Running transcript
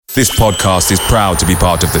This podcast is proud to be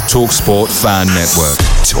part of the TalkSport Fan Network.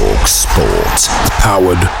 TalkSport.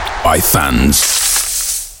 Powered by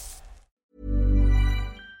fans.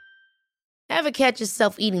 Ever catch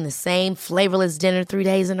yourself eating the same flavorless dinner 3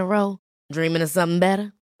 days in a row? Dreaming of something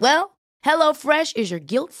better? Well, HelloFresh is your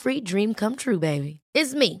guilt-free dream come true, baby.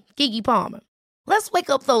 It's me, Keke Palmer. Let's wake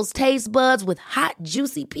up those taste buds with hot,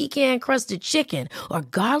 juicy pecan-crusted chicken or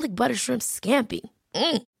garlic butter shrimp scampi.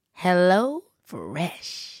 Hello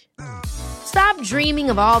Fresh. Stop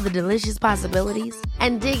dreaming of all the delicious possibilities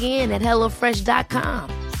and dig in at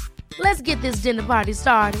HelloFresh.com. Let's get this dinner party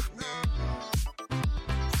started.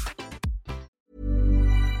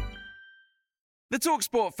 The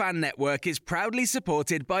TalkSport Fan Network is proudly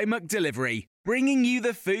supported by McDelivery, bringing you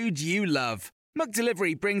the food you love.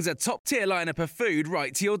 McDelivery brings a top-tier lineup of food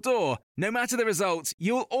right to your door. No matter the result,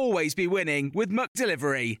 you'll always be winning with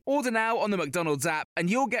McDelivery. Order now on the McDonald's app and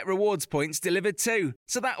you'll get rewards points delivered too.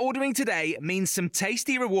 So that ordering today means some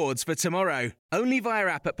tasty rewards for tomorrow. Only via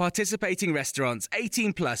app at participating restaurants.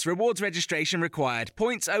 18 plus. Rewards registration required.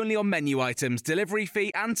 Points only on menu items. Delivery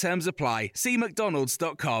fee and terms apply. See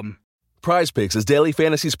mcdonalds.com. PrizePicks is daily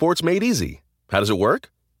fantasy sports made easy. How does it work?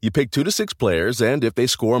 You pick 2 to 6 players, and if they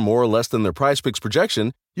score more or less than their PrizePicks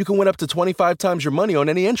projection, you can win up to 25 times your money on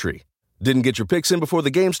any entry. Didn't get your picks in before the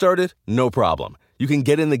game started? No problem. You can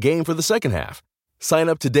get in the game for the second half. Sign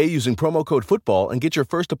up today using promo code FOOTBALL and get your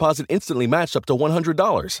first deposit instantly matched up to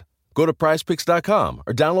 $100. Go to prizepicks.com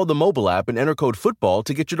or download the mobile app and enter code FOOTBALL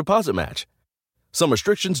to get your deposit match. Some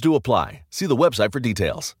restrictions do apply. See the website for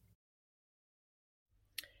details.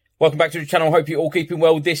 Welcome back to the channel. Hope you're all keeping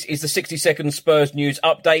well. This is the 60-second Spurs news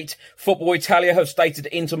update. Football Italia have stated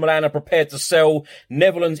Inter Milan are prepared to sell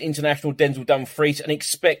Netherlands international Denzel Dumfries and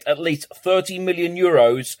expect at least €30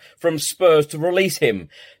 million from Spurs to release him.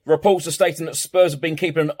 Reports are stating that Spurs have been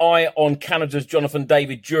keeping an eye on Canada's Jonathan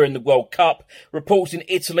David during the World Cup. Reports in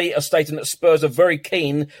Italy are stating that Spurs are very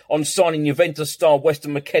keen on signing Juventus star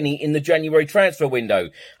Weston McKennie in the January transfer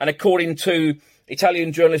window. And according to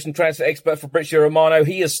Italian journalist and transfer expert Fabrizio Romano,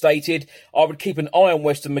 he has stated, I would keep an eye on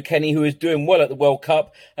Weston McKennie, who is doing well at the World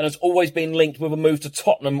Cup and has always been linked with a move to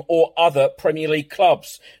Tottenham or other Premier League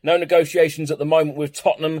clubs. No negotiations at the moment with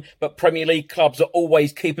Tottenham, but Premier League clubs are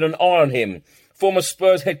always keeping an eye on him. Former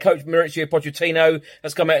Spurs head coach Mauricio Pochettino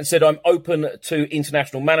has come out and said, I'm open to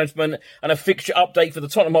international management. And a fixture update for the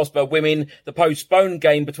Tottenham Hotspur women. The postponed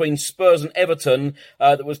game between Spurs and Everton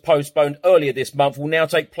that was postponed earlier this month will now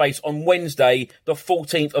take place on Wednesday, the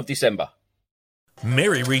 14th of December.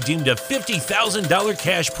 Mary redeemed a $50,000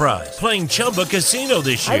 cash prize playing Chumba Casino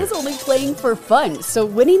this year. I was only playing for fun, so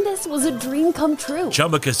winning this was a dream come true.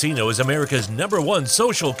 Chumba Casino is America's #1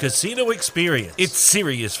 social casino experience. It's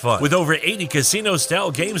serious fun. With over 80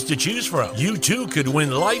 casino-style games to choose from, you too could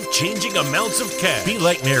win life-changing amounts of cash. Be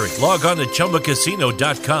like Mary. Log on to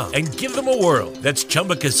ChumbaCasino.com and give them a whirl. That's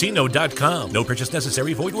ChumbaCasino.com. No purchase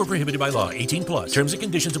necessary. Void or prohibited by law. 18 plus. Terms and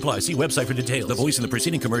conditions apply. See website for details. The voice in the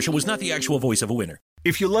preceding commercial was not the actual voice of a winner.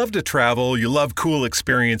 If you love to travel, you love cool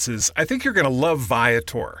experiences, I think you're going to love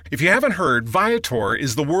Viator. If you haven't heard, Viator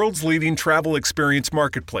is the world's leading travel experience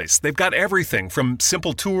marketplace. They've got everything from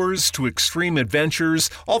simple tours to extreme adventures,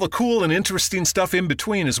 all the cool and interesting stuff in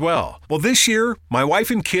between as well. Well, this year, my wife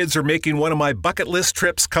and kids are making one of my bucket list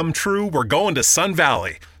trips come true. We're going to Sun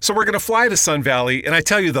Valley. So we're going to fly to Sun Valley, and I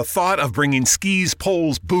tell you, the thought of bringing skis,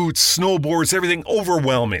 poles, boots, snowboards, everything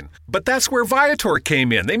overwhelming. But that's where Viator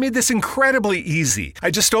came in. They made this incredibly easy. I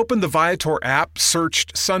just opened the Viator app,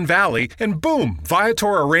 searched Sun Valley, and boom, Viator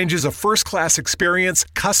arranges a first-class experience,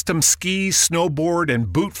 custom ski, snowboard,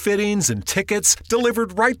 and boot fittings and tickets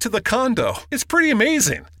delivered right to the condo. It's pretty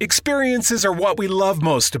amazing. Experiences are what we love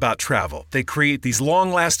most about travel. They create these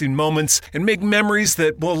long-lasting moments and make memories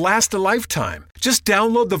that will last a lifetime. Just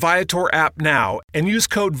download the Viator app now and use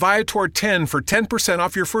code Viator10 for 10%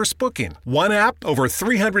 off your first booking. One app, over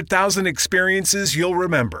 300,000 experiences you'll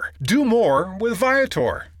remember. Do more with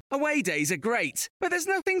Viator. Away days are great, but there's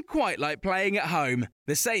nothing quite like playing at home.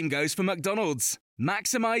 The same goes for McDonald's.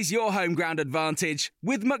 Maximise your home ground advantage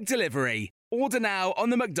with McDelivery. Order now on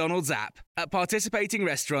the McDonald's app. At participating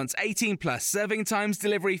restaurants, 18 plus, serving times,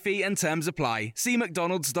 delivery fee and terms apply. See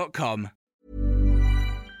mcdonalds.com.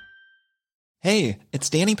 Hey, it's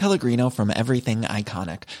Danny Pellegrino from Everything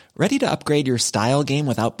Iconic. Ready to upgrade your style game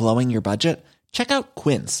without blowing your budget? Check out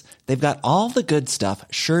Quince. They've got all the good stuff,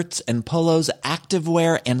 shirts and polos,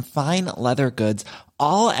 activewear, and fine leather goods,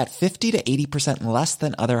 all at 50 to 80% less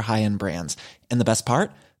than other high-end brands. And the best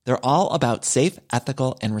part? They're all about safe,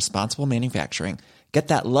 ethical, and responsible manufacturing. Get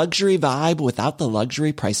that luxury vibe without the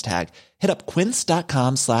luxury price tag. Hit up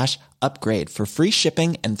quince.com/upgrade for free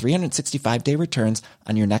shipping and 365-day returns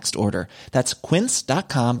on your next order. That's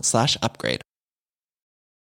quince.com/upgrade.